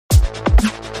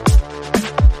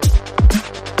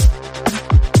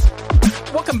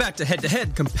Welcome back to Head to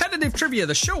Head Competitive Trivia,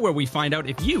 the show where we find out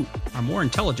if you are more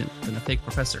intelligent than a fake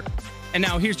professor. And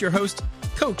now here's your host,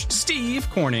 Coach Steve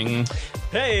Corning.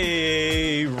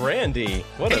 Hey, Randy.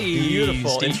 What a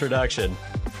beautiful introduction.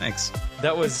 Thanks.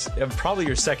 That was probably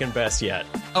your second best yet.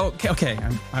 Oh, okay.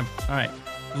 I'm all right.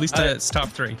 At least it's top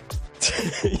three.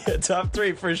 Yeah, top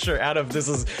three for sure. Out of this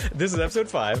is episode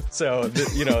 5. So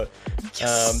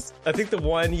Yes. I think the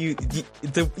one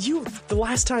the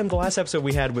last episode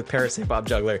we had with Parasite Bob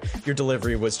Juggler, your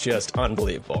delivery was just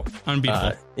unbelievable.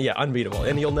 Unbeatable. Yeah, unbeatable,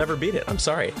 and you'll never beat it. I'm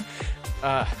sorry.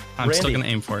 I'm Randy, still gonna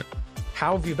aim for it.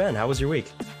 How have you been? How was your week?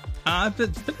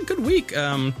 It's been a good week.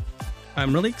 I'm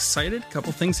really excited. A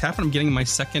couple things happened. I'm getting my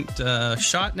second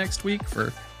shot next week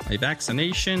for my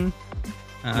vaccination.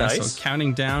 Nice. So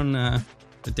counting down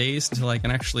the days until I can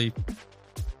actually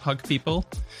hug people.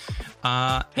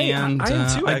 Hey, and I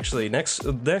am too, actually, next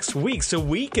week. So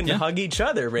we can hug each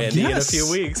other, Randy, in a few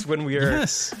weeks when we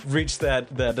reach that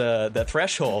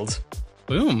threshold.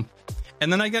 Boom.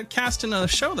 And then I got cast in a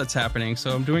show that's happening.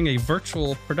 So I'm doing a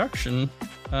virtual production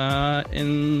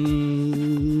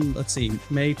in, let's see,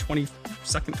 May 22nd,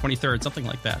 23rd, something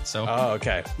like that. So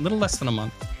okay. A little less than a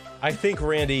month. I think,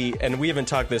 Randy, and we haven't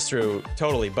talked this through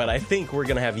totally, but I think we're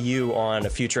going to have you on a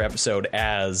future episode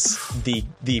as the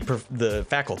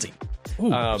faculty. Ooh,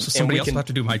 so somebody else will have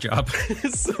to do my job.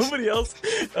 Somebody else.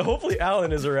 Hopefully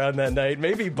Alan is around that night.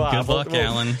 Maybe Bob. Good luck,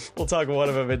 Alan. We'll talk one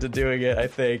of them into doing it, I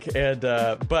think. And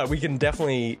but we can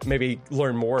definitely maybe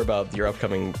learn more about your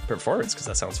upcoming performance, because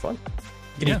that sounds fun.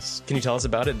 Can you tell us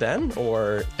about it then?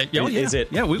 Or is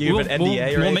it you have an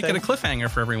NDA or we'll make it a cliffhanger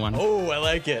for everyone. Oh, I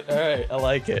like it. All right, I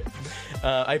like it.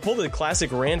 I pulled a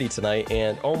classic Randy tonight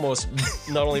and almost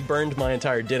not only burned my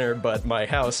entire dinner, but my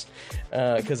house,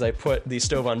 because I put the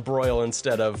stove on broil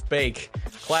instead of bake.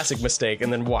 Classic mistake,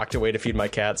 and then walked away to feed my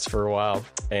cats for a while.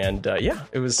 And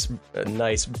it was a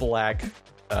nice black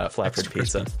flatbread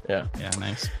pizza. Yeah,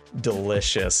 nice,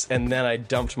 delicious. And then I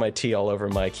dumped my tea all over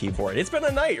my keyboard. It's been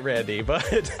a night, Randy, but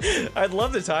I'd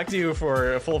love to talk to you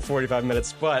for a full 45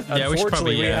 minutes. But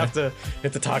unfortunately, we have to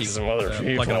talk to some other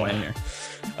people. Away here.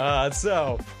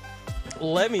 So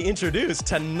let me introduce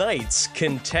tonight's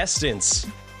contestants.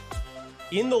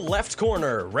 In the left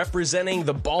corner, representing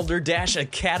the Balderdash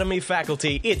Academy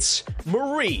faculty, it's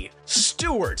Marie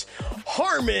Stewart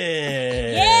Harmon.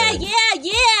 Yeah,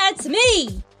 it's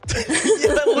me.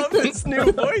 Yeah, I love this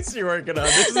new voice you're working on.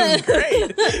 This is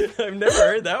great. I've never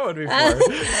heard that one before.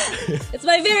 It's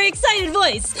my very excited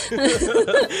voice.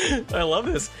 I love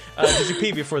this. Did you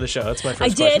pee before the show? That's my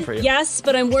first question for you. Yes,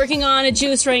 but I'm working on a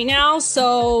juice right now,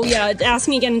 so ask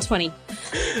me again in 20.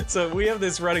 So we have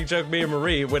this running joke, me and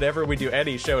Marie, whenever we do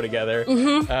any show together,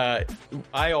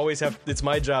 I always have, it's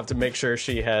my job to make sure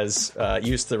she has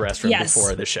used the restroom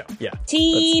before the show. Yeah.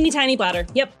 Teeny tiny bladder.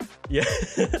 Yep. Yeah.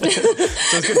 So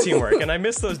it's good teamwork. And I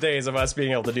miss those days of us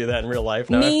being able to do that in real life.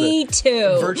 Now Me I have to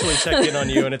too. virtually check in on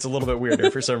you, and it's a little bit weirder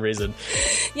for some reason.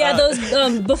 Yeah,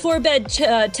 those before bed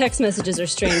text messages are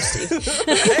strange, Steve.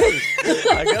 Hey,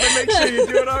 I gotta make sure you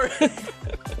do it all right.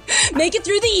 Make it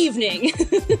through the evening.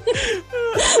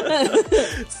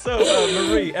 So,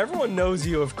 Marie, everyone knows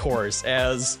you, of course,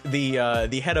 as the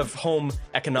head of home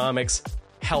economics,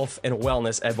 health, and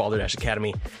wellness at Balderdash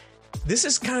Academy. This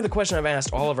is kind of the question I've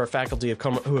asked all of our faculty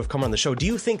who have come on the show. Do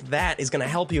you think that is going to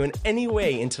help you in any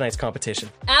way in tonight's competition?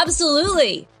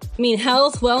 Absolutely. I mean,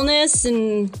 health, wellness,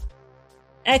 and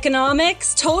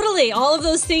economics, totally. All of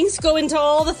those things go into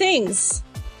all the things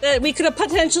that we could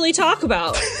potentially talk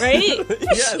about, right?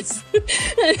 Yes.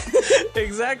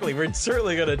 Exactly. We're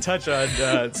certainly going to touch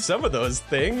on some of those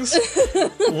things.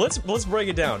 Let's break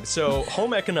it down. So,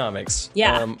 home economics.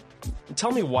 Yeah.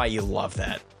 Tell me why you love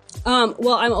that.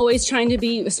 Well, I'm always trying to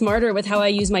be smarter with how I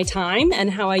use my time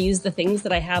and how I use the things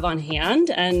that I have on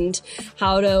hand and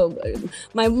how to,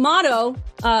 my motto,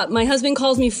 my husband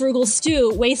calls me Frugal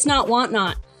Stew, waste not, want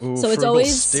not. Ooh, so it's Frugal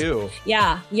always Stew.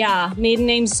 Yeah. Maiden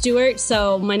name's Stewart,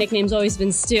 so my nickname's always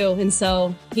been Stew. And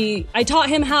so I taught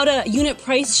him how to unit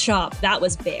price shop. That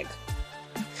was big.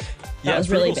 That was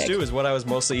really big. Stew is what I was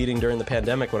mostly eating during the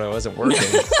pandemic when I wasn't working.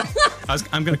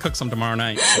 I'm going to cook some tomorrow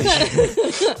night.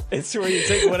 It's where you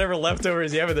take whatever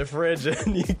leftovers you have in the fridge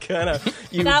and you kind of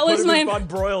put them on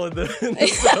broil in the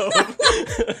stove.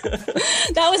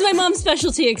 That was my mom's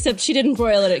specialty, except she didn't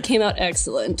broil it. It came out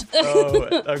excellent.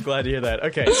 Oh, I'm glad to hear that.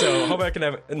 Okay, so home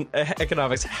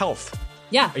economics, health.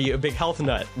 Yeah. Are you a big health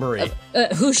nut, Marie?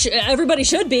 Everybody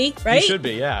should be, right? You should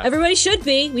be, yeah. Everybody should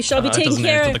be. We should all be taking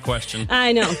care of. The question.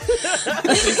 I know.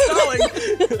 She's stalling.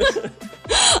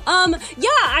 Yeah,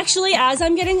 actually, as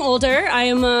I'm getting older,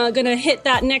 I'm gonna hit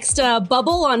that next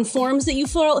bubble on forms that you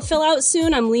fill out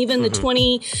soon. I'm leaving the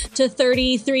 20 to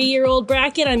 33-year-old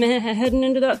bracket. I'm heading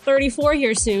into that 34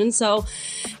 here soon. So,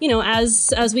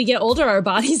 as we get older, our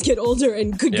bodies get older,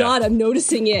 and good God, I'm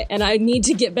noticing it, and I need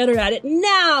to get better at it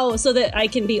now so that I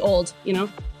can be old.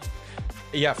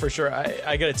 Yeah, for sure.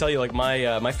 I got to tell you, like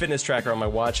my fitness tracker on my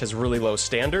watch has really low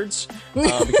standards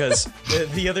because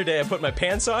the other day I put my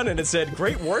pants on and it said,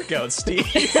 "Great workout, Steve."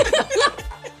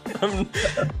 I'm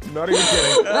not even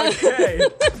kidding. Okay.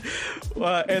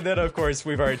 And then, of course,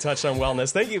 we've already touched on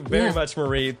wellness. Thank you very much,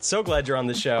 Marie. So glad you're on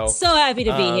the show. So happy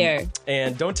to be here.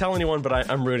 And don't tell anyone, but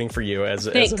I'm rooting for you as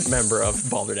a member of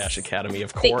Balderdash Academy,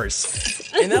 of course.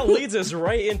 And that leads us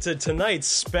right into tonight's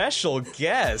special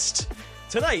guest.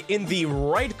 Tonight, in the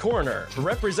right corner,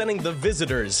 representing the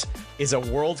visitors, is a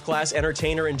world-class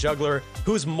entertainer and juggler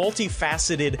whose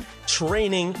multifaceted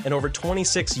training and over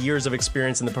 26 years of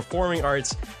experience in the performing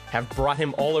arts have brought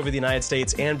him all over the United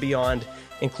States and beyond,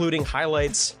 including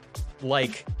highlights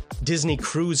like Disney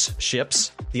cruise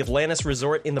ships, the Atlantis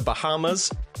Resort in the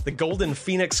Bahamas, the Golden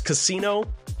Phoenix Casino,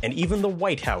 and even the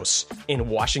White House in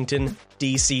Washington,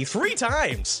 D.C. 3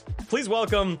 times. Please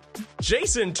welcome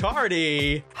Jason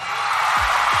Tardy.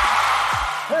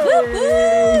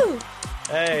 Woo-hoo!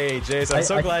 Hey, Jason, I'm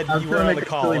so glad you were on the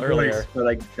call earlier.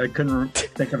 Voice, but I couldn't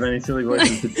think of any silly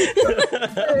voices to do.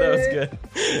 That was good.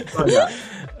 Oh, yeah.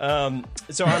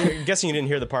 So I'm guessing you didn't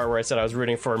hear the part where I said I was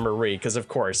rooting for Marie, because of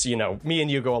course, me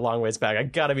and you go a long ways back. I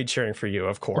gotta be cheering for you,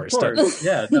 of course.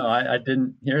 Yeah, no, I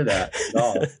didn't hear that at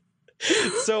all.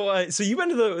 So you've been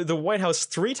to the White House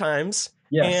 3 times,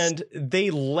 and they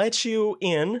let you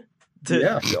in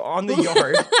on the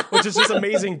yard, which is just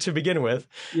amazing to begin with.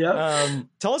 Yeah.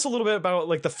 Tell us a little bit about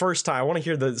like the first time. I want to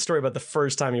hear the story about the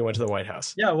first time you went to the White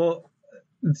House. Yeah. Well,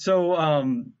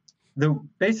 so they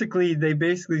basically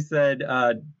said,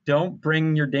 don't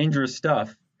bring your dangerous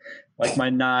stuff, like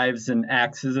my knives and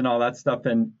axes and all that stuff.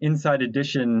 And Inside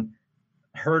Edition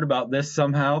heard about this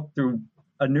somehow through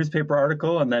a newspaper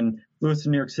article, and then flew us to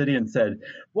New York City and said,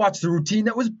 "Watch the routine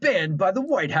that was banned by the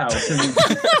White House." And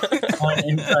on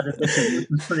Inside Edition, which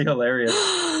was pretty hilarious.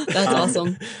 That's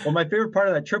awesome. Well, my favorite part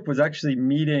of that trip was actually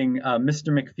meeting Mr.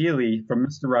 McFeely from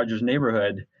Mr. Rogers'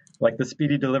 Neighborhood, like the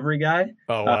speedy delivery guy.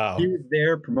 Oh, wow. He was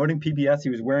there promoting PBS. He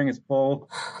was wearing his full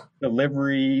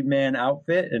delivery man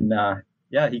outfit. And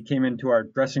he came into our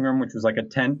dressing room, which was like a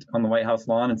tent on the White House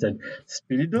lawn, and said,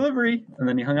 "Speedy delivery." And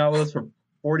then he hung out with us for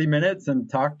 40 minutes and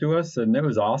talked to us, and it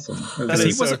was awesome.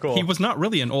 Cool. He was not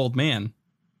really an old man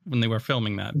when they were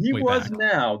filming that. He was back.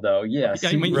 Now, though, yes. Yeah,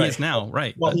 I mean, he is now,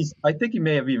 right. Well, I think he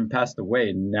may have even passed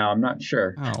away now. I'm not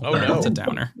sure. Oh no, that's a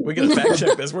downer. We got to fact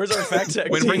check this. Where's our fact check?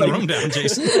 Way to bring the room down,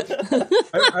 Jason.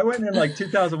 I went in like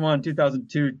 2001,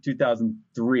 2002,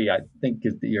 2003, I think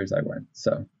is the years I went.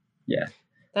 So, yeah.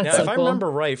 That's now, so if cool. I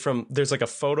remember right, there's like a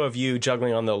photo of you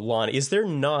juggling on the lawn. Is there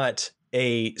not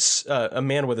a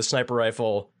man with a sniper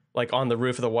rifle like on the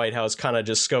roof of the White House kind of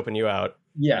just scoping you out?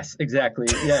 Yes, exactly.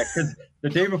 Yeah, because the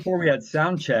day before we had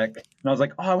sound check, and I was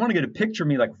like, "Oh, I want to get a picture of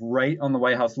me like right on the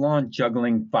White House lawn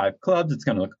juggling 5 clubs. It's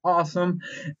going to look awesome."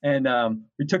 And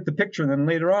we took the picture, and then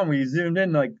later on we zoomed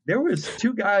in. Like there was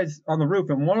 2 guys on the roof,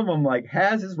 and one of them like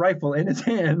has his rifle in his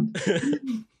hand.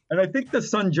 And I think the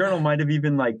Sun Journal might have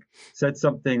even like said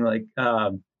something like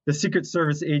the Secret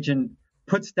Service agent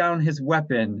puts down his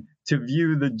weapon to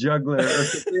view the juggler, or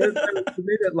it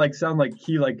made it like sound like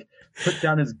he like put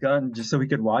down his gun just so he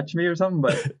could watch me or something.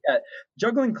 But yeah,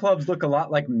 juggling clubs look a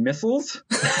lot like missiles.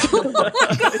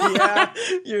 Yeah,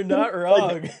 you're not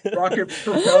wrong. Like rocket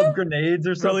propelled grenades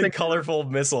or something. Really colorful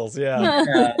missiles. Yeah.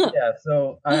 Yeah.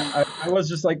 So I was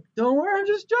just like, "Don't worry, I'm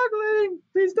just juggling.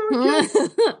 Please don't kill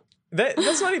me."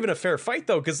 That's not even a fair fight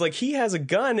though, because like he has a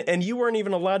gun and you weren't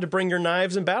even allowed to bring your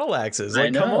knives and battle axes.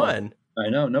 Like, come on. I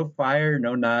know, no fire,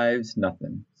 no knives,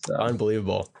 nothing. So.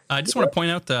 Unbelievable. I just want to point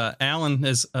out that Alan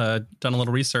has done a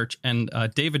little research, and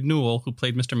David Newell, who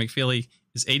played Mr. McFeely,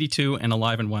 is 82 and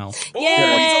alive and well.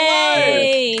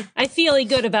 Yay! He's alive! I feel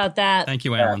good about that. Thank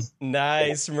you, Alan. Yes.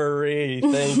 Nice, Marie.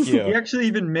 Thank you. He actually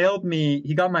even mailed me,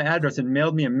 he got my address and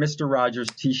mailed me a Mr. Rogers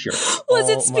t-shirt. Was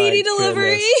it speedy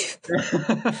delivery?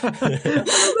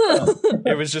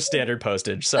 It was just standard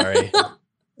postage. Sorry.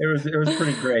 It was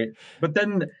pretty great. But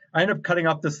then I ended up cutting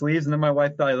off the sleeves, and then my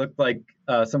wife thought I looked like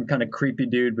some kind of creepy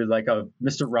dude with like a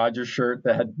Mr. Rogers shirt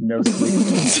that had no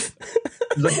sleeves.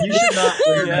 She's like, "You should not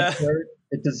wear that shirt.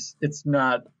 It's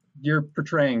not, you're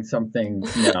portraying something,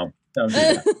 no. Don't do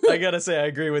that." I gotta say, I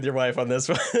agree with your wife on this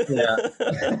one. Yeah.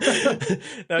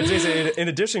 Now, Jason, in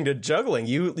addition to juggling,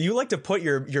 you like to put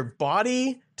your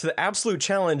body to the absolute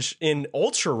challenge in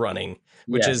ultra running.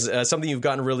 which is something you've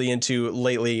gotten really into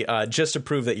lately, just to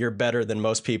prove that you're better than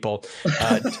most people.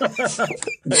 That's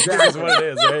what it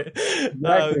is, right?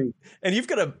 Exactly. And you've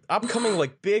got an upcoming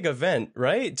like big event,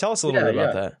 right? Tell us a little bit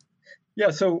about that.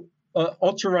 Yeah, so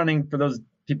ultra running, for those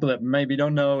people that maybe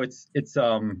don't know, it's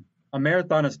a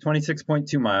marathon is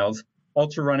 26.2 miles.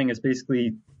 Ultra running is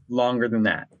basically longer than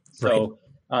that. So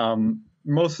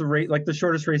most of the race, like the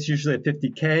shortest race, usually at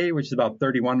 50K, which is about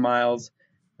 31 miles.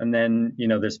 And then,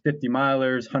 there's 50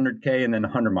 milers, 100K, and then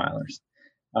 100 milers.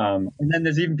 And then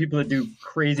there's even people that do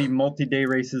crazy multi-day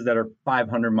races that are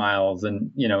 500 miles.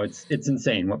 And, it's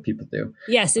insane what people do.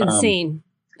 Yes, insane.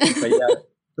 But yeah,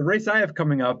 the race I have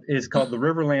coming up is called the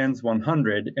Riverlands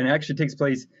 100. And it actually takes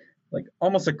place like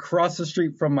almost across the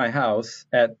street from my house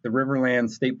at the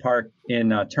Riverlands State Park in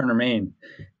Turner, Maine.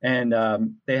 And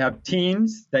they have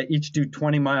teams that each do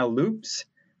 20-mile loops.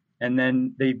 And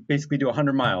then they basically do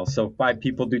 100 miles. So 5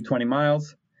 people do 20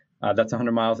 miles. That's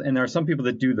 100 miles. And there are some people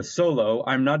that do the solo.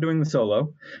 I'm not doing the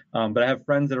solo, but I have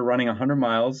friends that are running 100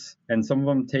 miles. And some of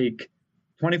them take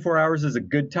 24 hours is a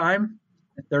good time.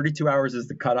 32 hours is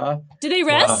the cutoff. Do they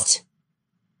rest?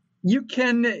 You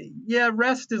can,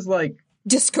 rest is like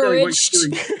discouraged.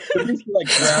 Really, like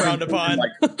frowned upon,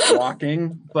 like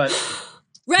walking, but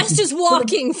rest is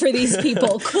walking for these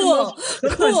people. Cool.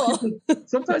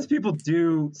 Sometimes people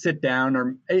do sit down,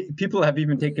 or people have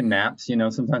even taken naps,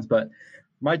 sometimes. But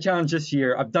my challenge this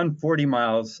year, I've done 40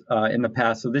 miles in the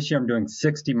past. So this year I'm doing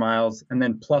 60 miles and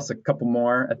then plus a couple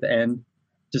more at the end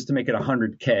just to make it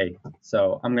 100K.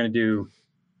 So I'm going to do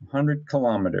 100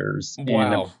 kilometers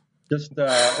in just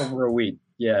over a week.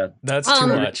 Yeah. That's too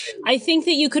much. I think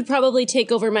that you could probably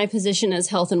take over my position as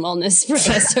health and wellness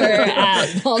professor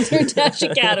at Balderdash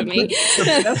Academy.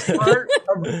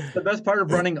 The best part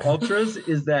of running ultras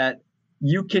is that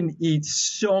you can eat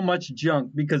so much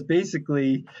junk because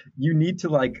basically you need to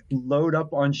like load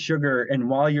up on sugar. And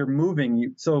while you're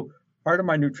moving, so part of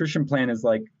my nutrition plan is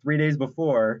like 3 days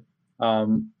before,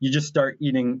 you just start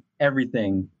eating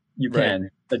everything you can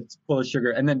that's full of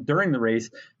sugar. And then during the race,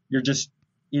 you're just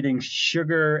eating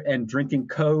sugar and drinking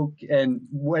Coke and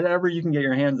whatever you can get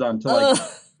your hands on to like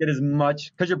get as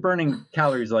much, because you're burning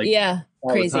calories like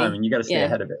all crazy. The time, and you got to stay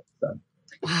ahead of it. So.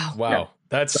 Wow. Yeah.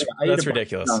 That's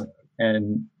ridiculous.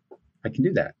 And I can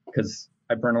do that because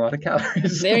I burn a lot of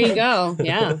calories. There you go.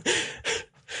 Yeah.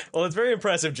 Well, it's very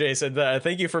impressive, Jason.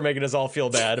 Thank you for making us all feel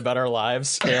bad about our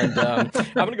lives. And I'm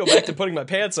going to go back to putting my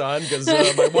pants on because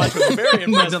my wife was very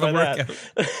impressed by that.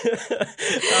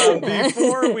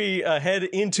 Before we head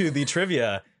into the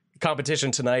trivia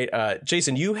competition tonight,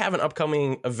 Jason, you have an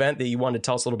upcoming event that you want to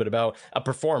tell us a little bit about, a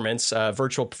performance,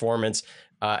 virtual performance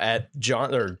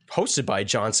hosted by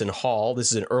Johnson Hall.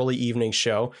 This is an early evening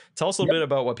show. Tell us a little bit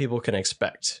about what people can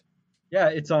expect. Yeah,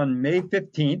 it's on May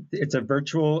 15th. It's a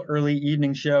virtual early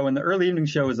evening show. And the early evening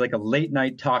show is like a late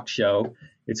night talk show.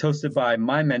 It's hosted by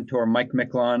my mentor, Mike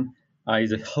Micklon.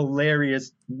 He's a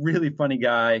hilarious, really funny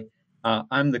guy.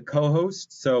 I'm the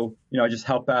co-host. So, I just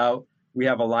help out. We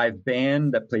have a live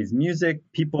band that plays music.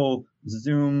 People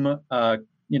Zoom,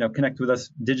 connect with us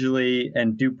digitally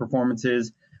and do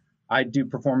performances. I do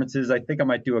performances. I think I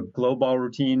might do a glow ball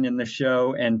routine in the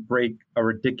show and break a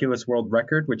ridiculous world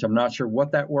record, which I'm not sure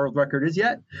what that world record is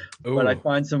yet. Ooh. But I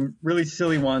find some really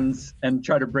silly ones and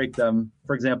try to break them.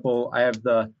 For example, I have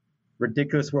the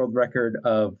ridiculous world record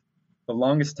of the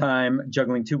longest time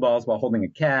juggling 2 balls while holding a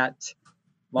cat,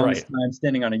 longest time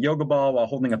standing on a yoga ball while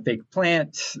holding a fake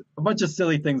plant, a bunch of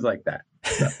silly things like that.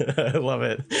 So. I love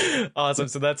it. Awesome.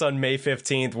 So that's on May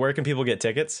 15th. Where can people get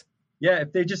tickets? Yeah,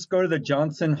 if they just go to the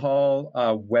Johnson Hall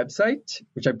website,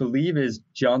 which I believe is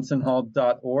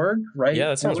johnsonhall.org, right? Yeah,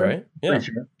 that sounds right. Yeah.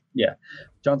 Sure. Yeah,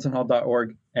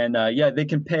 johnsonhall.org. And they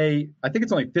can pay, I think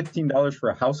it's only $15 for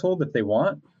a household if they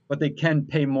want, but they can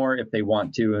pay more if they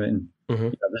want to. And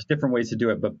there's different ways to do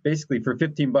it. But basically for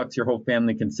 $15, your whole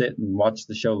family can sit and watch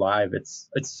the show live. It's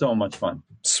so much fun.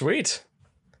 Sweet.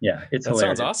 Yeah, it's that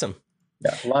hilarious. Sounds awesome.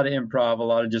 Yeah, a lot of improv, a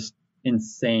lot of just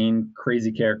insane,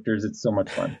 crazy characters. It's so much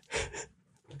fun.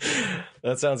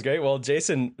 That sounds great. Well,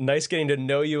 Jason, nice getting to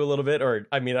know you a little bit. Or,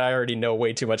 I mean, I already know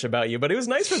way too much about you, but it was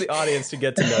nice for the audience to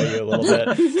get to know you a little bit.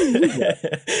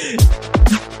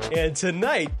 And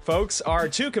tonight, folks, our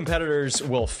 2 competitors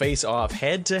will face off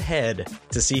head to head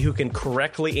to see who can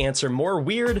correctly answer more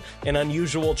weird and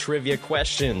unusual trivia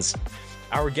questions.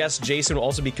 Our guest, Jason, will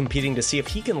also be competing to see if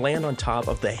he can land on top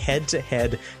of the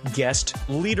head-to-head guest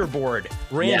leaderboard.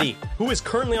 Randy, who is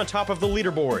currently on top of the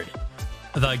leaderboard?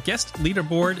 The guest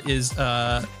leaderboard is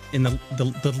in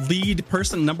the lead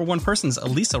person, number 1 person is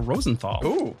Elisa Rosenthal.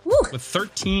 Ooh. With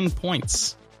 13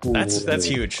 points. That's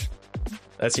huge.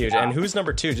 That's huge. And who's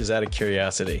number 2, just out of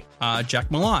curiosity? Jack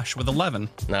Malash with 11.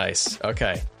 Nice.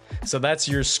 Okay. So that's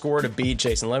your score to beat,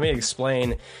 Jason. Let me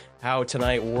explain how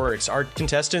tonight works. Our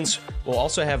contestants will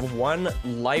also have 1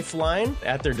 lifeline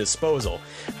at their disposal.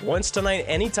 Once tonight,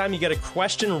 anytime you get a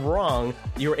question wrong,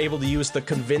 you're able to use the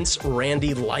Convince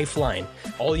Randy lifeline.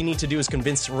 All you need to do is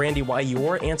convince Randy why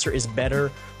your answer is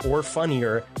better or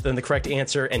funnier than the correct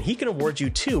answer, and he can award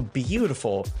you 2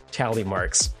 beautiful tally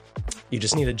marks. You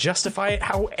just need to justify it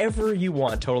however you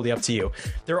want, totally up to you.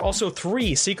 There are also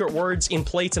 3 secret words in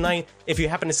play tonight. If you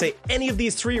happen to say any of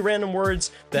these 3 random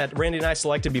words that Randy and I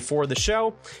selected before the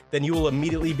show, then you will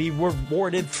immediately be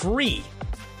rewarded 3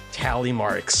 tally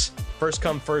marks. First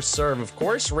come, first serve, of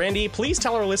course. Randy, please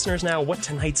tell our listeners now what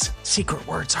tonight's secret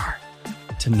words are.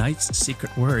 Tonight's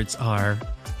secret words are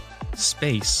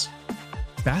space,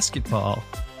 basketball,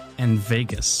 and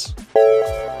Vegas.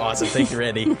 Awesome. Thank you,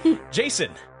 Randy.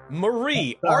 Jason,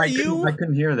 Marie, are you? I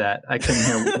couldn't hear that. I couldn't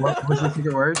hear. What was the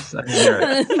secret words? I didn't hear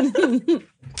it.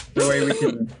 The way we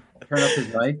can turn up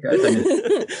his mic.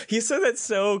 He said that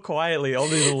so quietly,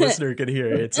 only the listener could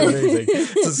hear it. It's amazing.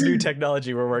 It's this new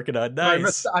technology we're working on.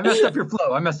 Nice. I messed up your flow.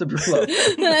 Oh, it's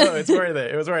worth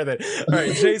it. It was worth it. All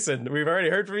right, Jason, we've already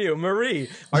heard from you. Marie,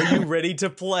 are you ready to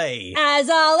play? As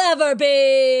I'll ever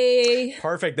be.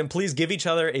 Perfect. Then please give each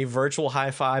other a virtual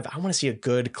high five. I want to see a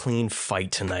good, clean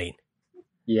fight tonight.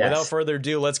 Yes. Without further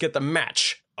ado, let's get the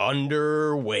match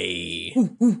underway.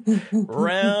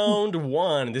 Round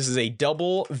 1. This is a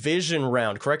double vision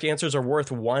round. Correct answers are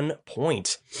worth 1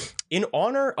 point. In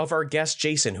honor of our guest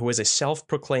Jason, who is a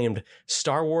self-proclaimed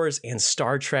Star Wars and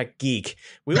Star Trek geek,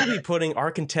 we will be putting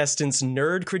our contestants'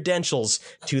 nerd credentials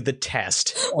to the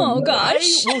test. Oh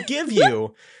gosh. I will give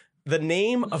you the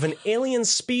name of an alien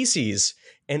species,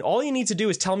 and all you need to do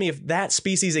is tell me if that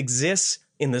species exists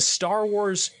in the Star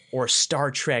Wars or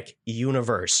Star Trek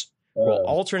universe. We'll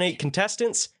alternate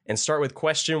contestants and start with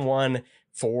question 1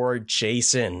 for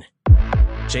Jason.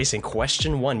 Jason,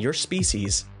 question 1, your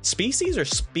species. Species or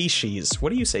species?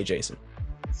 What do you say, Jason?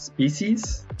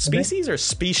 Species? Species or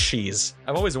species?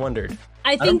 I've always wondered.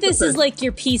 I think this is like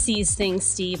your PCs thing,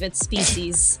 Steve. It's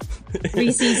species.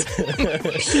 Reese's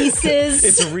Pieces.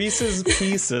 It's Reese's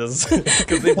Pieces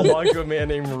because they belong to a man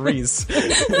named Reese.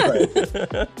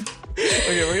 Okay,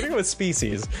 we're gonna go with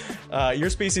species. Your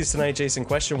species tonight, Jason.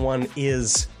 Question 1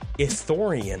 is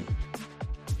Ithorian.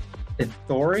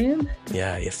 Ithorian?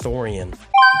 Yeah, Ithorian.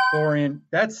 Ithorian.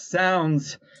 That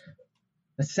sounds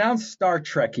Star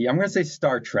Trek-y. I'm gonna say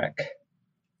Star Trek.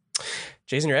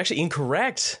 Jason, you're actually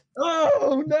incorrect.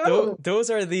 Oh no! Those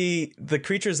are the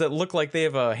creatures that look like they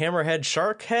have a hammerhead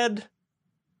shark head.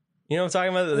 You know what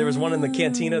I'm talking about? There was one in the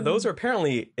cantina. Those are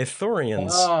apparently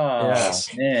Ithorians. Oh,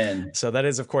 yes. Man. So that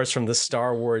is, of course, from the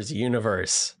Star Wars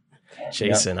universe.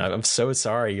 Jason, yep. I'm so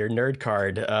sorry. Your nerd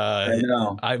card. I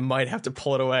know. I might have to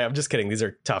pull it away. I'm just kidding. These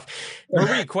are tough.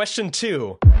 Marie, question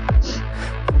 2.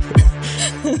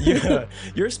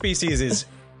 Your species is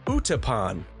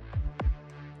Utapan.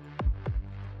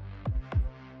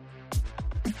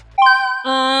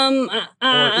 Or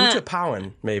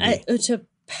Utapawan, maybe.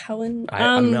 Utapawan.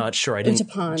 I'm not sure. I didn't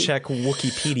Utapan. check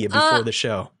Wikipedia before the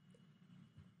show.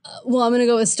 Well, I'm gonna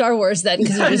go with Star Wars then,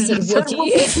 because you just said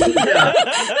Wookiee. But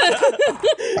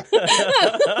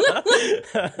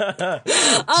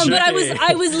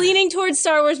I was leaning towards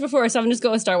Star Wars before, so I'm just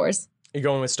going with Star Wars. You're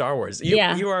going with Star Wars.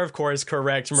 Yeah. You are, of course,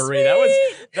 correct, Marie.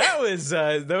 Sweet. That was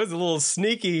a little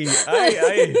sneaky.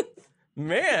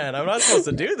 Man, I'm not supposed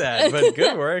to do that, but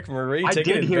good work, Marie. I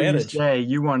taking did hear advantage. you say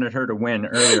you wanted her to win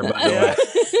earlier, by the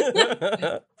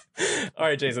way. All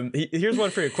right, Jason. Here's one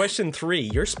for you. Question 3.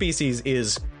 Your species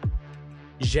is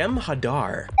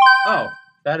Jem'Hadar. Oh,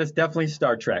 that is definitely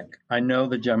Star Trek. I know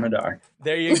the Jem'Hadar.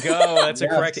 There you go. That's a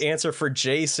correct answer for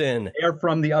Jason. They are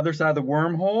from the other side of the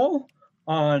wormhole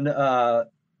on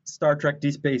Star Trek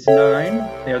Deep Space Nine.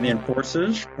 They are the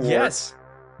enforcers. Yes.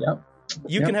 Yep.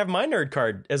 You can have my nerd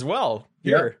card as well.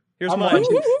 Here's mine.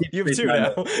 You have 2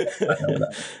 now.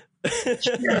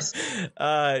 Yes.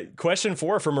 Question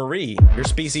 4 for Marie. Your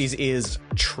species is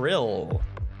Trill.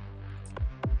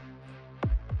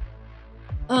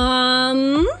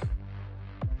 I'm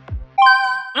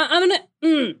gonna.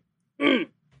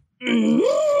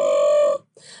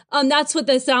 That's what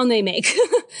the sound they make.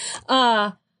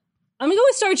 I'm gonna go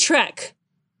with Star Trek.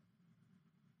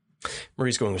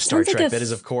 Marie's going with Star Sounds like Trek. That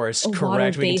is, of course,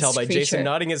 correct. We can tell by Jason creature.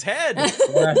 nodding his head.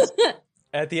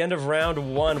 At the end of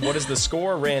round 1, what is the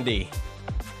score, Randy?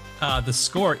 The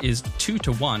score is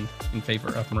 2-1 in favor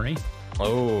of Marie.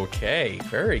 Okay,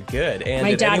 very good. And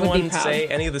My did dad would be anyone proud. say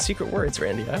any of the secret words,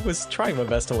 Randy? I was trying my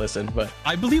best to listen, but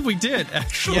I believe we did,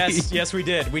 actually. yes, we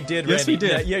did. We did, Yes, Randy. we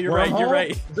did. Yeah, you're right. You're Wormhole?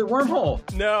 right. Is it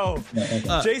wormhole? No.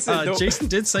 Jason, no. Jason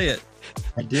did say it.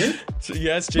 I did?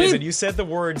 Yes, Jason, Wait. you said the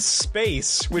word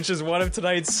space, which is one of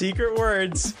tonight's secret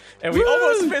words, and we Woo!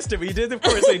 almost missed it. We did, of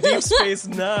course, say Deep Space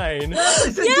Nine.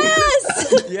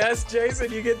 Yes! Yes,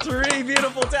 Jason, you get 3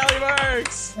 beautiful tally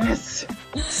marks. Yes.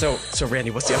 So Randy,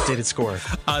 what's the updated score?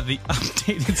 The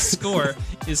updated score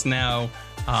is now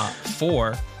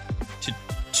 4-2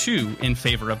 in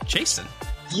favor of Jason.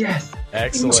 Yes.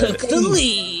 Excellent. Took the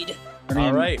lead.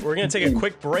 All right, we're going to take a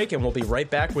quick break, and we'll be right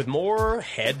back with more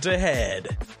Head to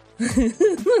Head. Do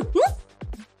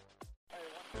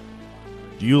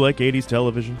you like 80s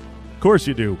television? Of course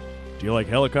you do. Do you like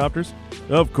helicopters?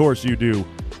 Of course you do.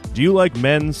 Do you like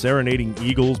men serenading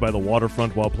eagles by the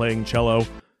waterfront while playing cello?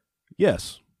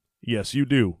 Yes. Yes, you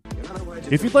do.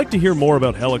 If you'd like to hear more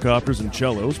about helicopters and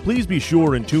cellos, please be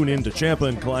sure and tune in to Champa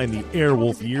and Klein the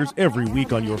Airwolf Years every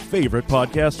week on your favorite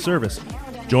podcast service.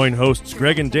 Join hosts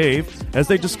Greg and Dave as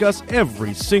they discuss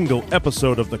every single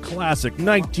episode of the classic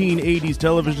 1980s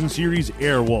television series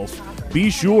Airwolf. Be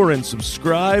sure and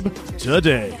subscribe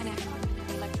today.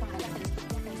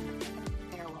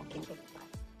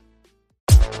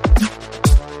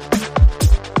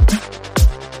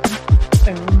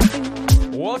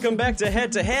 Welcome back to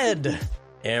Head to Head,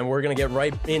 and we're going to get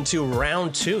right into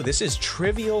round 2. This is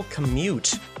Trivial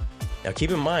Commute. Now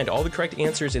keep in mind, all the correct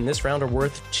answers in this round are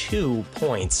worth 2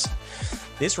 points.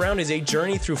 This round is a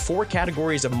journey through 4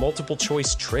 categories of multiple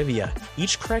choice trivia.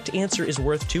 Each correct answer is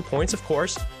worth 2 points, of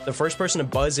course. The first person to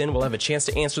buzz in will have a chance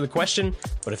to answer the question,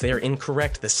 but if they are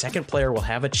incorrect, the second player will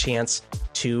have a chance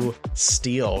to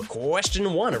steal.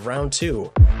 Question 1 of round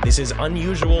 2. This is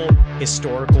unusual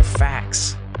historical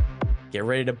facts. Get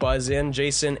ready to buzz in,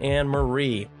 Jason and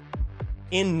Marie.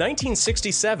 In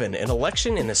 1967, an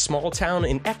election in a small town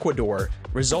in Ecuador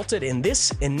resulted in this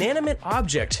inanimate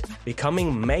object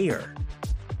becoming mayor.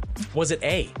 Was it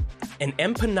A, an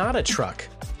empanada truck,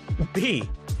 B,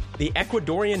 the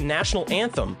Ecuadorian national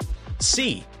anthem,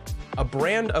 C, a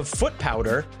brand of foot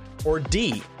powder, or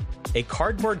D, a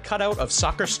cardboard cutout of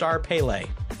soccer star Pele?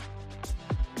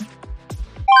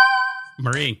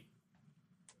 Marie.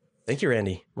 Thank you,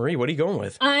 Randy. Marie, what are you going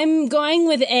with? I'm going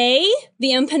with A,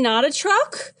 the empanada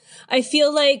truck. I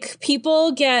feel like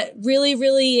people get really,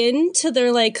 really into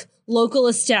their like local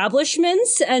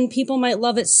establishments, and people might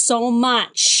love it so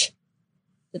much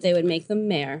that they would make them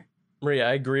mayor. Maria,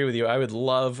 I agree with you. I would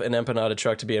love an empanada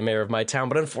truck to be a mayor of my town,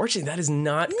 but unfortunately, that is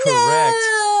not correct.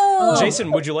 No!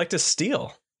 Jason, would you like to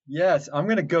steal? Yes, I'm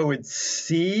going to go with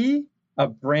C, a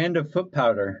brand of foot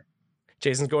powder.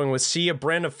 Jason's going with C, a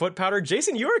brand of foot powder.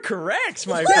 Jason, you are correct,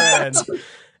 my friend.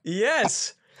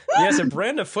 Yes. Yes, a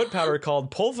brand of foot powder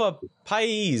called Pulva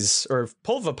Pais, or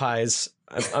Pulva Pies.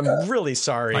 I'm really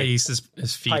sorry. Pais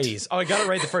is feet. Pais. Oh, I got it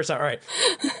right the first time. All right.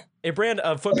 A brand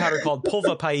of foot powder called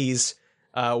Pulva Pais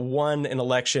won an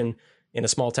election in a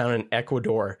small town in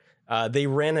Ecuador. They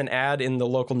ran an ad in the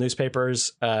local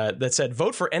newspapers that said,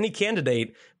 vote for any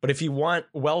candidate, but if you want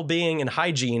well-being and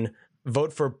hygiene,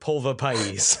 vote for Pulva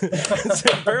Pais. So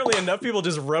apparently enough people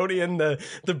just wrote in the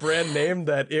brand name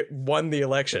that it won the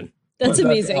election. That's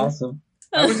amazing. Awesome.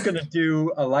 I was going to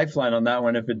do a lifeline on that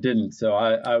one if it didn't, so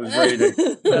I was ready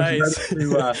to, Nice.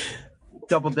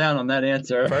 double down on that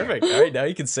answer. Perfect. All right, now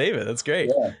you can save it. That's great.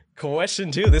 Yeah.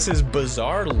 Question 2. This is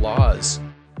bizarre laws.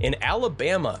 In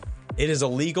Alabama, it is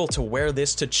illegal to wear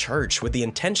this to church with the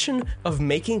intention of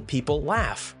making people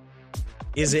laugh.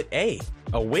 Is it A,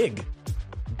 a wig,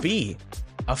 B,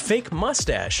 a fake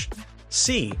mustache,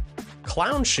 C,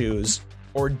 clown shoes,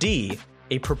 or D,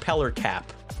 a propeller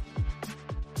cap?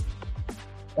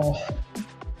 Oh,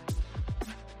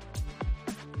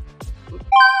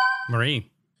 Marie.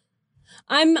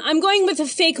 I'm going with a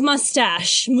fake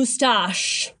mustache.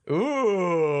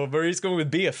 Ooh, Marie's going with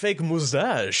B, a fake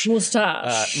mustache.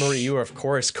 Marie, you are, of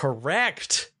course,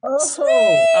 correct. Of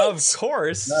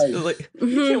course. Nice. Like,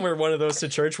 you can't wear one of those to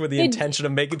church with the intention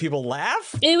of making people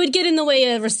laugh. It would get in the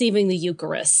way of receiving the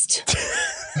Eucharist.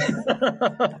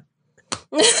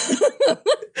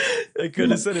 I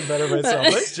couldn't have said it better myself.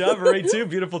 Nice job, Marie, too.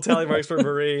 Beautiful tally marks for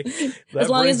Marie. That As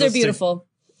long as brings they're us to- beautiful.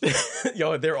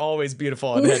 Yo, they're always beautiful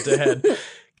on Head to Head.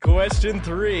 Question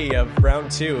 3 of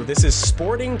round 2. This is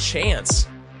Sporting Chance.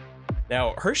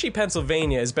 Now, Hershey,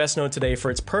 Pennsylvania is best known today for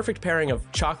its perfect pairing of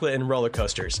chocolate and roller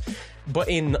coasters. But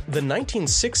in the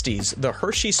 1960s, the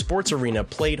Hershey Sports Arena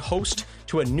played host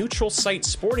to a neutral site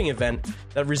sporting event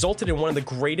that resulted in one of the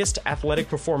greatest athletic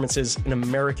performances in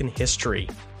American history.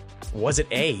 Was it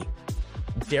A,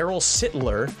 Daryl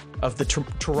Sittler of the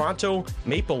Toronto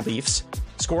Maple Leafs,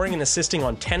 scoring and assisting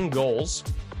on 10 goals.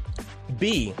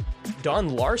 B.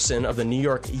 Don Larson of the New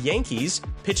York Yankees,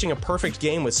 pitching a perfect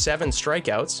game with 7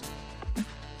 strikeouts.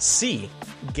 C.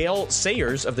 Gale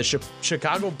Sayers of the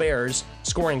Chicago Bears,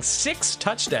 scoring 6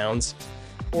 touchdowns.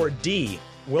 Or D.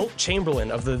 Wilt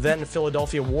Chamberlain of the then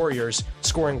Philadelphia Warriors,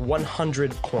 scoring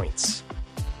 100 points.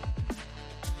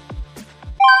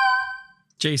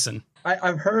 Jason.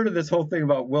 I've heard of this whole thing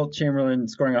about Wilt Chamberlain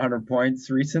scoring 100 points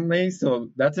recently, so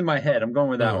that's in my head. I'm going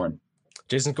with that one.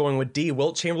 Jason's going with D.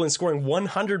 Wilt Chamberlain scoring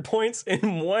 100 points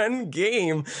in one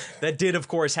game. That did, of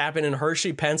course, happen in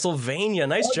Hershey, Pennsylvania.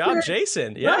 Nice job,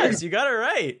 Jason. Yes, you got it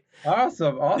right.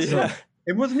 Awesome. Yeah.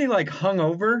 And wasn't he like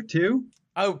hungover too?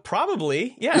 Oh,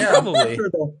 probably. Yeah, probably.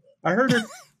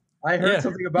 I heard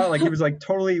something about like he was like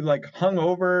totally like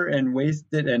hungover and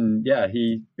wasted, and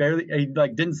he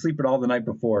like didn't sleep at all the night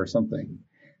before or something.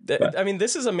 I mean,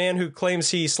 this is a man who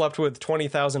claims he slept with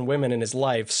 20,000 women in his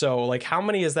life. So, like, how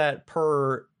many is that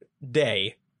per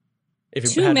day?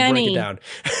 If you had to break it down.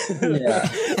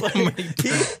 How many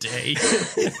per day?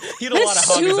 He had a lot of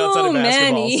hugs outside of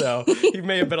basketball, so he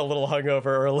may have been a little hungover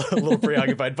or a little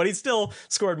preoccupied, but he still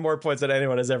scored more points than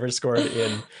anyone has ever scored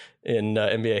in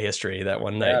NBA history that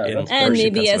one night. And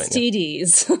maybe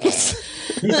STDs.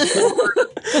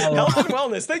 Health and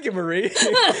wellness. Thank you, Marie.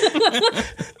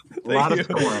 A lot of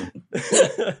scoring.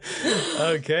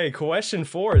 Okay, question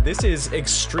 4. This is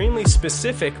extremely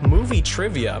specific movie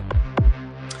trivia.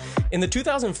 In the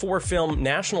 2004 film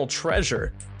National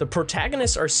Treasure, the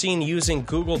protagonists are seen using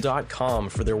Google.com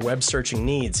for their web searching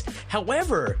needs.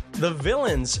 However, the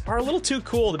villains are a little too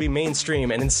cool to be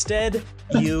mainstream and instead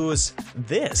use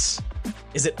this.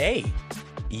 Is it A,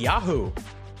 Yahoo,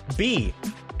 B,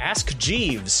 Ask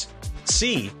Jeeves,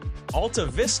 C, Alta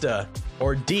Vista,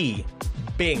 or D,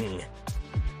 Bing?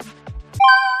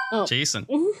 Jason.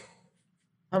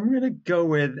 I'm going to go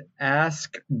with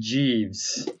Ask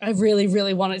Jeeves. I really,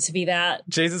 really want it to be that.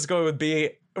 Jason's going with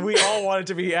B. We all want it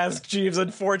to be Ask Jeeves.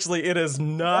 Unfortunately, it is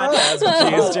not Ask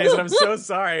Jeeves, Jason. I'm so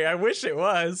sorry. I wish it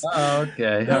was. Oh,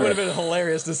 okay. That would have been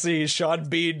hilarious to see Sean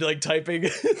Bean like typing,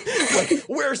 like,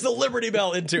 where's the Liberty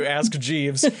Bell into Ask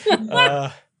Jeeves.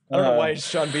 I don't know why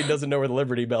Sean Bean doesn't know where the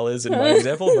Liberty Bell is in my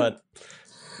example, but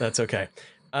that's okay.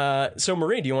 So,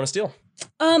 Marie, do you want to steal?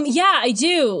 Yeah, I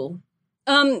do.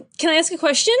 Can I ask a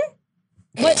question?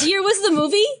 What year was the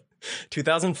movie?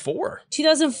 2004.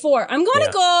 2004. I'm going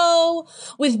to go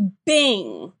with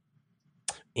Bing.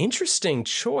 Interesting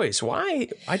choice. Why?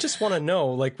 I just want to know,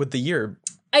 like, with the year.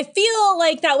 I feel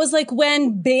like that was like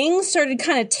when Bing started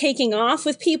kind of taking off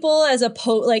with people as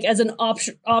an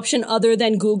option other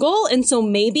than Google. And so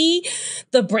maybe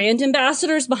the brand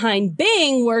ambassadors behind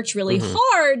Bing worked really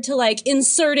hard to like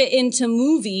insert it into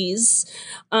movies.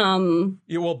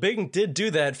 Well, Bing did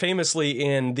do that famously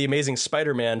in The Amazing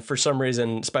Spider-Man. For some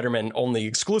reason, Spider-Man only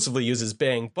exclusively uses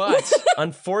Bing. But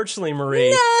unfortunately,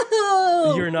 Marie,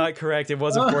 you're not correct. It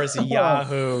was, of course,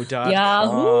 Yahoo.com.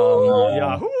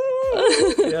 Yahoo!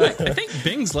 I think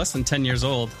Bing's less than 10 years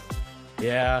old.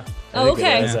 Yeah.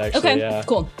 Okay. Actually,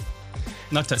 cool.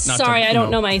 I don't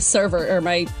know my server or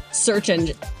my search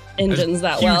engines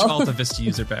that huge well. Huge Alta Vista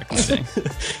user back in the day.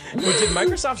 Did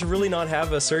Microsoft really not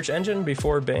have a search engine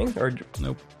before Bing? Or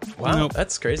nope. Wow, nope.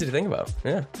 That's crazy to think about.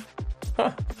 Yeah.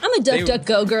 Huh. I'm a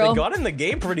DuckDuckGo girl. They got in the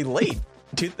game pretty late.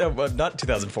 Not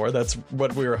 2004, that's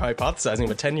what we were hypothesizing,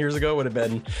 but 10 years ago would have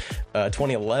been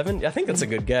 2011. I think that's a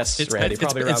good guess, Randy.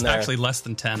 Probably around there. It's actually less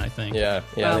than 10, I think. Yeah,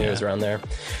 I think it was around there.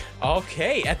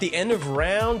 Okay, at the end of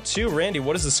round 2, Randy,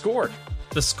 what is the score?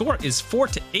 The score is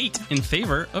 4-8 in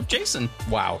favor of Jason.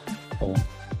 Wow. Oh.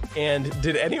 And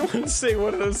did anyone say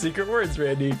one of those secret words,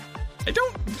 Randy? I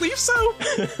don't believe so.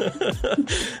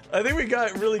 I think we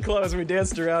got really close. We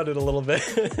danced around it a little bit.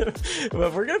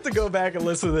 But we're going to have to go back and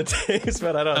listen to the tapes,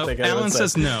 but I don't think Alan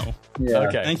says no. Yeah.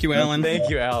 Okay. Thank you, Alan. Thank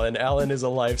you, Alan. Alan is a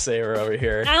lifesaver over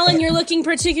here. Alan, you're looking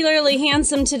particularly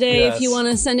handsome today. Yes. If you want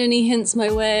to send any hints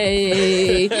my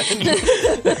way. You can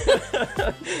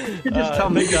just tell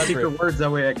me the secret words.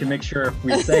 That way I can make sure if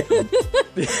we say them,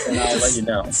 and I'll let you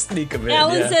know. Sneak them in.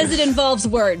 Alan says it involves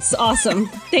words. Awesome.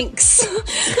 Thanks.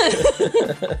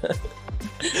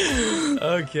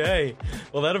 Okay.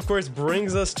 Well, that, of course,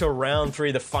 brings us to round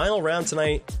 3, the final round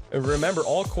tonight. Remember,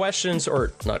 all questions,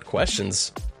 or not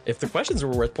questions, if the questions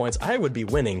were worth points, I would be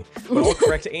winning. But all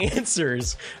correct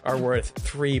answers are worth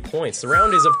 3 points. The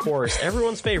round is, of course,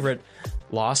 everyone's favorite,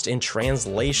 Lost in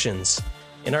Translations.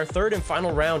 In our third and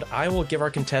final round, I will give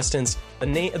our contestants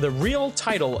the real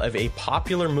title of a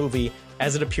popular movie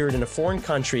as it appeared in a foreign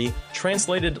country,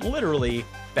 translated literally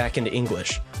back into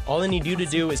English? All I need you to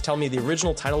do is tell me the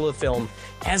original title of the film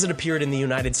as it appeared in the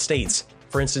United States.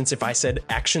 For instance, if I said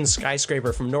Action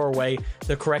Skyscraper from Norway,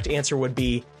 the correct answer would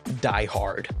be Die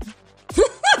Hard.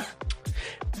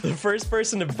 The first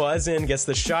person to buzz in gets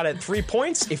the shot at 3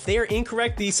 points. If they are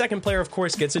incorrect, the second player, of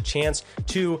course, gets a chance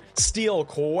to steal.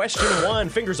 Question 1,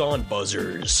 fingers on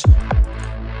buzzers.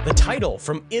 The title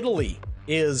from Italy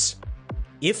is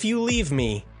If You Leave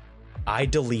Me, I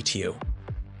Delete You.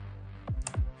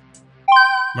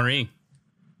 Marie.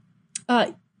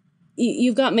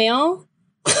 You've got mail?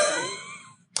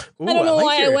 Ooh, I don't know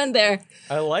why I went there.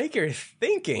 I like your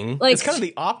thinking. Like- It's kind of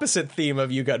the opposite theme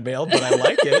of You Got Mail, but I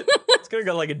like it. It's going to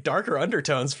go like a darker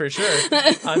undertones for sure.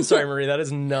 I'm sorry, Marie, that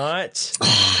is not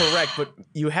correct, but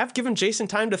you have given Jason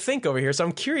time to think over here, so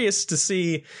I'm curious to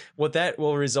see what that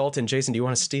will result in. Jason, do you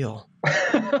want to steal?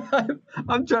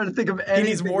 I'm trying to think of anything. He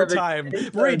needs more time.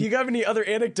 Marie, do you have any other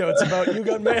anecdotes about You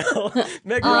Got Mail?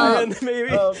 Meg Ryan,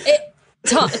 maybe?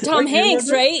 Tom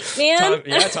Hanks, right, man?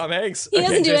 Tom Hanks. He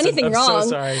doesn't do anything I'm wrong. so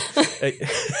sorry.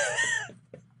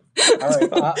 All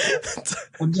right,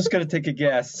 I'm just gonna take a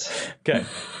guess. Okay.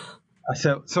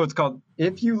 So it's called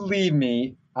If You Leave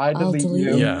Me, I Delete Delete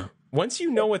You. You. Yeah. Once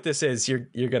you know what this is,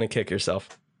 you're gonna kick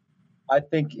yourself. I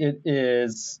think it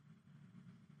is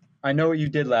I Know What You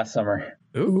Did Last Summer.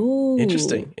 Ooh. Ooh.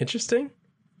 Interesting.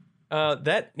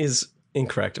 That is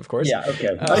incorrect, of course. Yeah,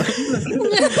 okay. But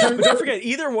don't forget,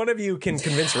 either one of you can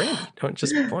convince Randy. Don't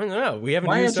just point it out. We haven't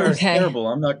My used answer our... is terrible.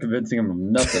 I'm not convincing him of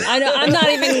nothing. I'm not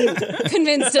even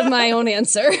convinced of my own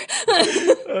answer.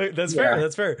 That's fair.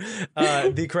 That's fair.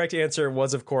 The correct answer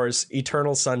was, of course,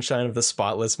 Eternal Sunshine of the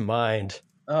Spotless Mind.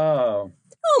 Oh.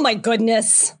 Oh my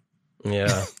goodness.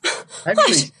 Yeah.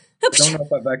 Actually, don't know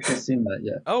if I've actually seen that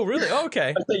yet. Oh, really? Oh,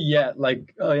 okay. I say yet,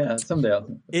 like, oh yeah, someday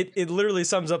I'll. It literally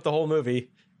sums up the whole movie.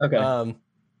 Okay.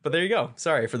 But there you go.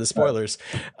 Sorry for the spoilers.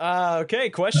 Okay,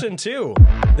 question 2.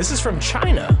 This is from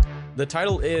China. The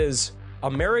title is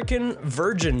American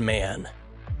Virgin Man.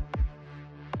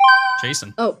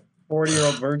 Jason. Oh,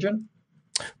 40-year-old virgin?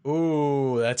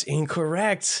 Ooh, that's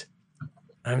incorrect.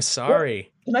 I'm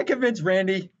sorry. Can I convince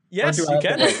Randy? Yes, Or do I you have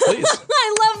can. to wait? Please.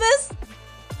 I love this.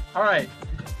 All right.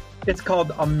 It's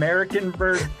called American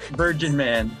Virgin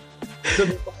Man. So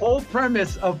the whole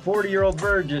premise of 40-year-old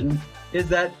virgin is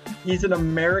that he's an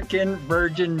American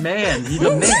virgin man. He's a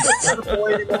man. He's not a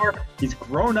boy anymore. He's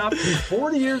grown up. He's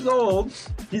 40 years old.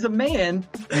 He's a man.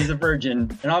 And he's a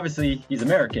virgin. And obviously, he's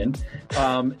American.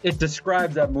 It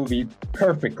describes that movie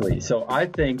perfectly. So I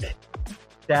think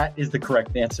that is the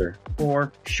correct answer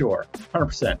for sure.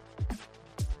 100%.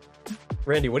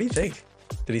 Randy, what do you think?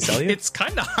 Did he sell you? It's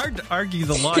kind of hard to argue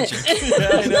the logic. Yeah,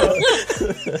 I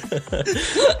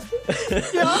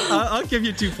know. I'll give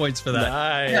you 2 points for that.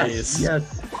 Nice.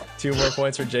 Yes. 2 more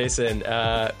points for Jason.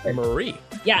 Marie,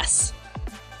 Yes.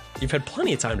 you've had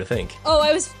plenty of time to think.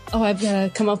 I've got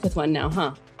to come up with one now,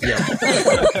 huh? Yeah.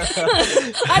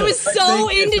 I was so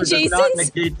into Does not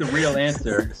Jason's. negate the real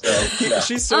answer. So yeah.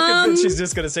 She's so convinced she's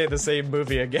just going to say the same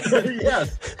movie again.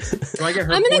 Yes. Do I get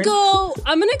her I'm gonna point? go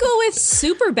with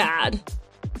Superbad.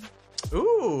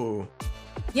 Ooh.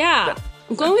 Yeah,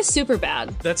 I'm going with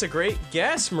Superbad. That's a great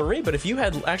guess, Marie, but if you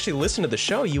had actually listened to the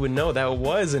show, you would know that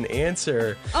was an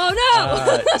answer Oh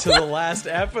no! to the last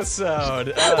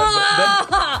episode.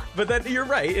 But then you're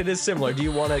right, it is similar. Do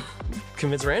you want to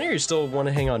convince Randy or you still want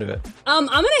to hang on to it? I'm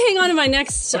gonna hang on to my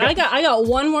next. Okay. I got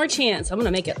one more chance. I'm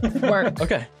gonna make it work.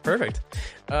 Okay, perfect.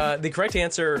 The correct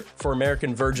answer for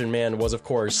American Virgin Man was, of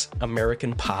course,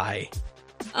 American Pie.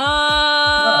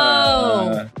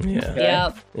 Oh. Yeah.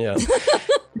 Yep. Yeah.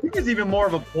 He was even more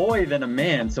of a boy than a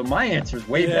man, so my answer is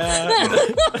way better.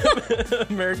 Yeah.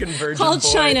 American Virgin Called Boy.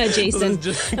 China, Jason. Those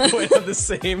just quite have the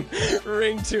same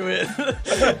ring to it.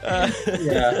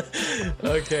 Yeah.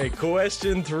 Okay,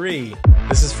 question 3.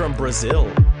 This is from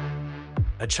Brazil.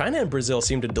 China and Brazil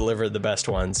seem to deliver the best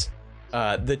ones.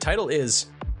 The title is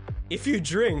If You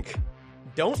Drink,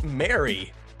 Don't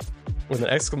Marry, with an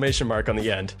exclamation mark on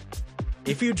the end.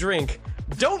 If you drink,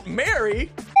 don't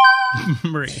marry.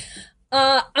 Marie.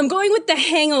 I'm going with The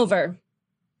Hangover.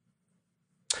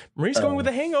 Marie's going with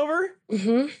The Hangover?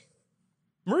 Mm-hmm.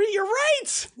 Marie, you're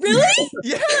right. Really?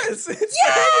 Yes, it's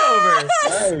The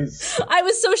Hangover. Nice. I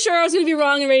was so sure I was going to be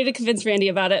wrong and ready to convince Randy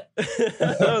about it.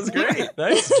 That was great.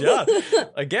 Nice job.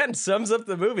 Again, sums up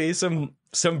the movie. Some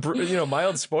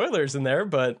mild spoilers in there,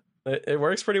 but it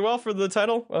works pretty well for the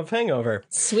title of Hangover.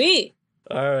 Sweet.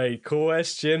 All right,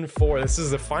 question 4. This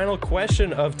is the final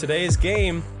question of today's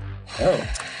game. Oh.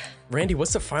 Randy,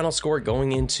 what's the final score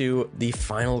going into the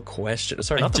final question?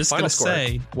 Sorry, I'm not the just final gonna score.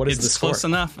 say What is the it's score? close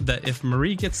enough that if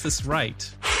Marie gets this right,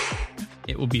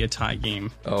 it will be a tie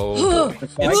game. Oh, boy.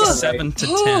 If I It's got it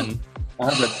 7-10. I'll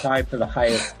have a tie for the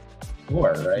highest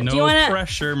score, right? No you wanna-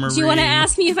 pressure, Marie. Do you want to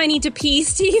ask me if I need to pee,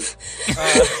 Steve?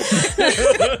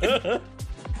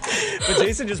 But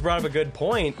Jason just brought up a good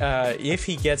point. If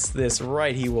he gets this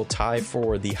right, he will tie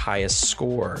for the highest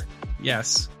score.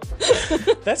 Yes.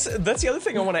 That's the other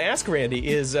thing I want to ask Randy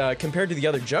is compared to the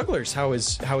other jugglers, how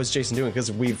is Jason doing?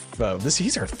 Because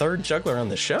he's our third juggler on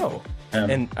the show,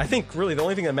 and I think really the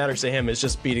only thing that matters to him is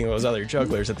just beating those other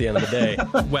jugglers at the end of the day.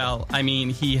 Well, I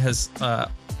mean, he has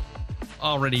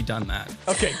already done that.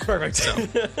 Okay, perfect. So.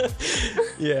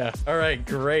 Yeah. All right.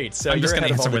 Great. So I'm you're just ahead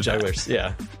gonna of all answer the with that. jugglers.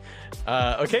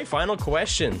 Yeah. Okay. Final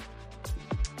question.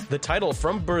 The title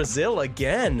from Brazil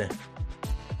again.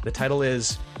 The title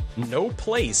is "No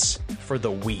Place for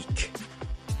the Weak."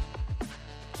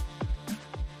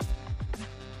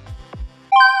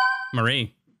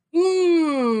 Marie.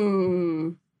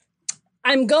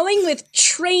 I'm going with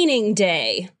training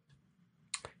day.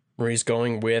 Marie's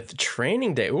going with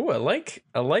training day. Ooh, I like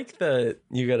the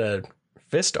you got a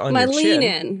fist on My your lean chin.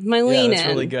 in. My lean in. Yeah, that's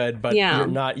really good. But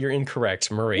Yeah. you're incorrect,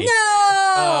 Marie.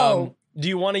 No! Do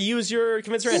you want to use your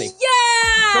convince Randy? Yes!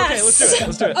 Okay,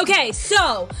 let's do it. Okay,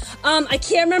 so I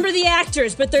can't remember the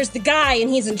actors, but there's the guy and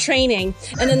he's in training,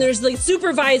 and then there's the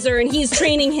supervisor and he's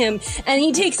training him, and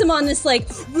he takes him on this like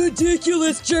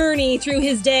ridiculous journey through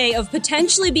his day of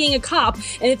potentially being a cop,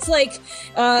 and it's like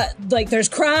there's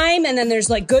crime, and then there's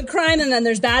like good crime, and then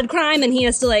there's bad crime, and he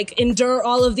has to like endure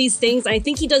all of these things. I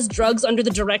think he does drugs under the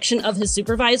direction of his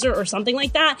supervisor or something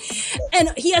like that,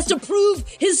 and he has to prove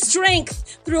his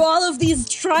strength through all of these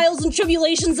trials and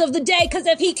tribulations of the day, because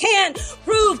if he can't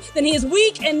prove, then he is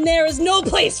weak and there is no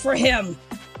place for him.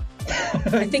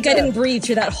 I think I didn't breathe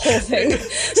through that whole thing.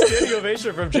 Standing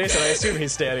ovation from Jason. I assume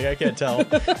he's standing. I can't tell.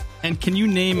 And can you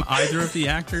name either of the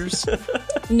actors?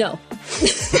 No.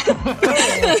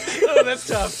 Oh, that's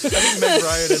tough. I think Meg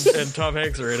Ryan and Tom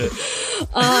Hanks are in it.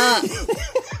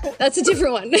 That's a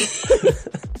different one.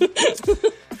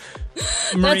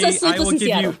 Marie, That's a Sleepless in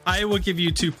Seattle. I will give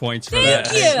you 2 points for Thank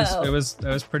that. you. That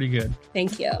was pretty good.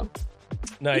 Thank you.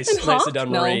 Nice. Ethan Nicely Hawke?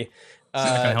 done, No. Marie. It's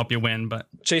not gonna help you win, but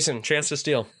Jason, chance to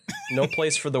steal. No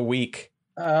place for the weak.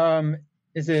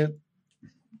 Is it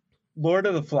Lord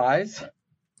of the Flies?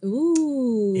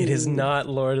 Ooh. It is not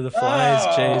Lord of the Flies,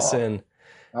 Oh. Jason.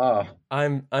 Oh,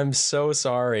 I'm so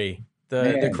sorry. The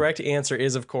Man. correct answer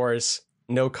is, of course,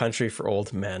 No Country for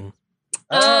Old Men.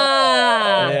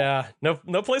 Ah. Yeah,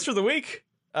 no place for the weak.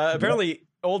 Apparently,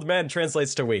 old men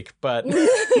translates to weak, but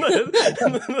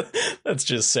that's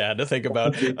just sad to think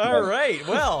about. All right,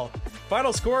 well,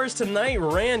 final scores tonight,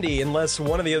 Randy. Unless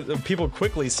one of the other people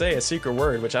quickly say a secret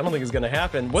word, which I don't think is going to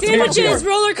happen. What's the final Sandwiches,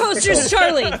 score? roller coasters,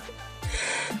 Charlie.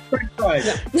 French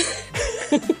fries.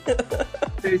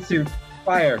 Spacesuit.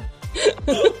 Fire.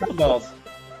 Balls.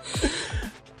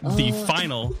 the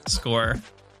final score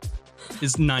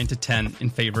is 9-10 in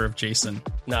favor of Jason.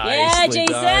 Yeah, Nicely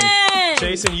Jason. done.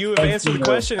 Jason, you have Thank answered the you.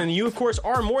 question, and you, of course,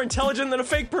 are more intelligent than a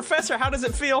fake professor. How does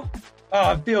it feel?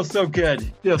 Oh, it feels so good.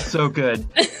 It feels so good.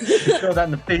 You throw that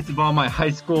in the face of all my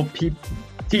high school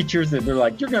teachers, and they're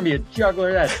like, "You're gonna be a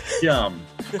juggler? That's dumb."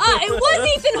 It was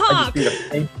Ethan I Hawke. just beat a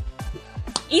fake.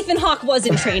 Ethan Hawke was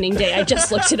in training day. I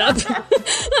just looked it up.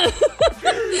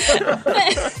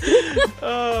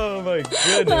 Oh my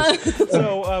goodness.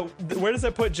 So, where does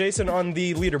that put Jason on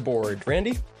the leaderboard?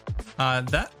 Randy?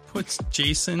 That puts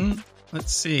Jason,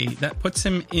 let's see, that puts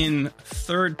him in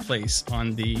 3rd place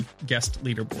on the guest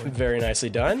leaderboard. Very nicely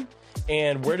done.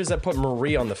 And where does that put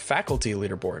Marie on the faculty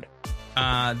leaderboard?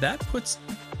 That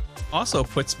also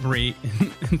puts Marie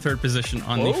in 3rd position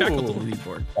on the Whoa. faculty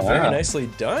leaderboard. Very Wow. nicely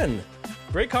done.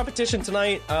 Great competition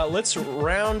tonight. Let's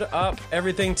round up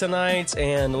everything tonight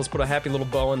and let's put a happy little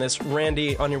bow on this.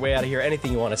 Randy, on your way out of here,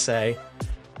 anything you want to say?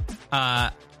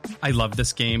 I love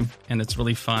this game, and it's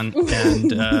really fun,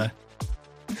 and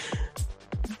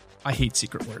I hate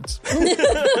secret words.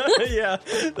 Yeah,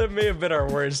 that may have been our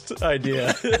worst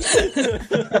idea.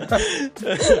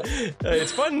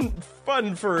 It's fun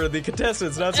for the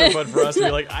contestants, not so fun for us to be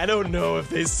like, I don't know if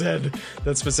they said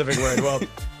that specific word. Well,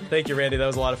 thank you, Randy. That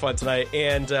was a lot of fun tonight.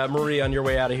 And Marie, on your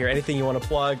way out of here, anything you want to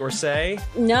plug or say?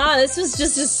 No, this was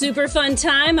just a super fun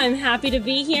time. I'm happy to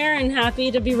be here and happy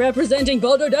to be representing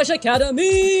Boulder Dash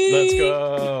Academy. Let's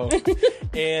go.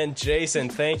 And Jason,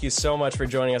 thank you so much for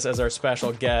joining us as our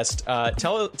special guest.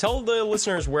 Tell the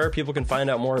listeners where people can find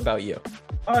out more about you.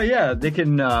 Oh yeah, they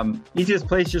can. Easiest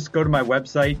place, just go to my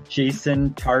website,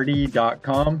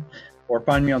 jasontardy.com, or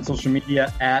find me on social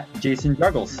media at Jason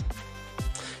Juggles.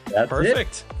 That's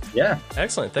Perfect. It. Yeah.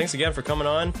 Excellent. Thanks again for coming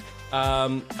on.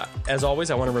 As always,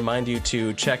 I want to remind you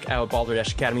to check out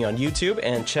Balderdash Academy on YouTube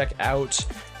and check out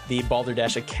the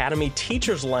Balderdash Academy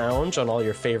Teachers Lounge on all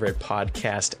your favorite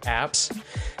podcast apps.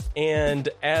 And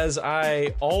as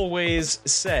I always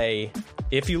say,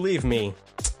 if you leave me,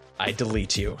 I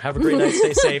delete you. Have a great night,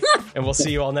 stay safe, and we'll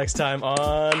see you all next time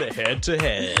on Head to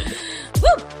Head.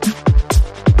 Woo!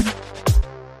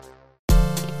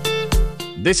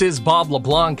 This is Bob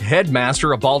LeBlanc,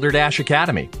 headmaster of Balderdash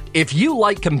Academy. If you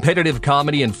like competitive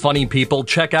comedy and funny people,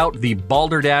 check out the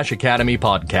Balderdash Academy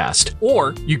podcast.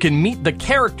 Or you can meet the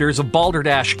characters of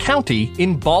Balderdash County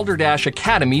in Balderdash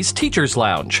Academy's Teachers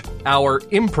Lounge, our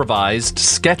improvised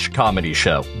sketch comedy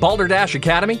show. Balderdash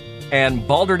Academy and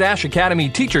Balderdash Academy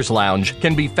Teachers Lounge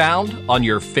can be found on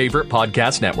your favorite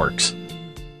podcast networks.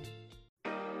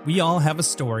 We All Have a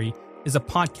Story is a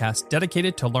podcast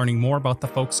dedicated to learning more about the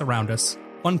folks around us,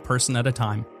 one person at a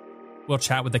time. We'll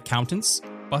chat with accountants,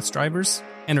 bus drivers,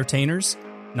 entertainers,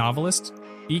 novelists,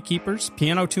 beekeepers,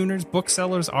 piano tuners,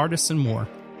 booksellers, artists, and more.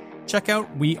 Check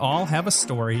out We All Have a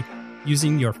Story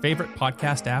using your favorite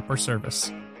podcast app or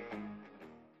service.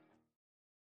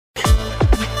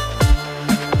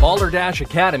 Balderdash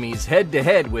Academy's Head to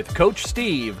Head with Coach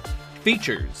Steve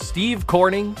features Steve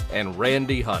Corning and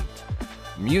Randy Hunt.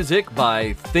 Music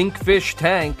by Thinkfish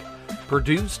Tank.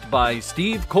 Produced by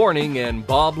Steve Corning and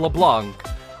Bob LeBlanc.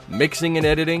 Mixing and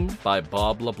editing by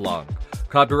Bob LeBlanc.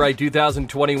 Copyright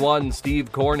 2021, Steve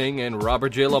Corning and Robert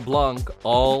J. LeBlanc.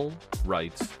 All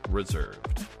rights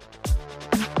reserved.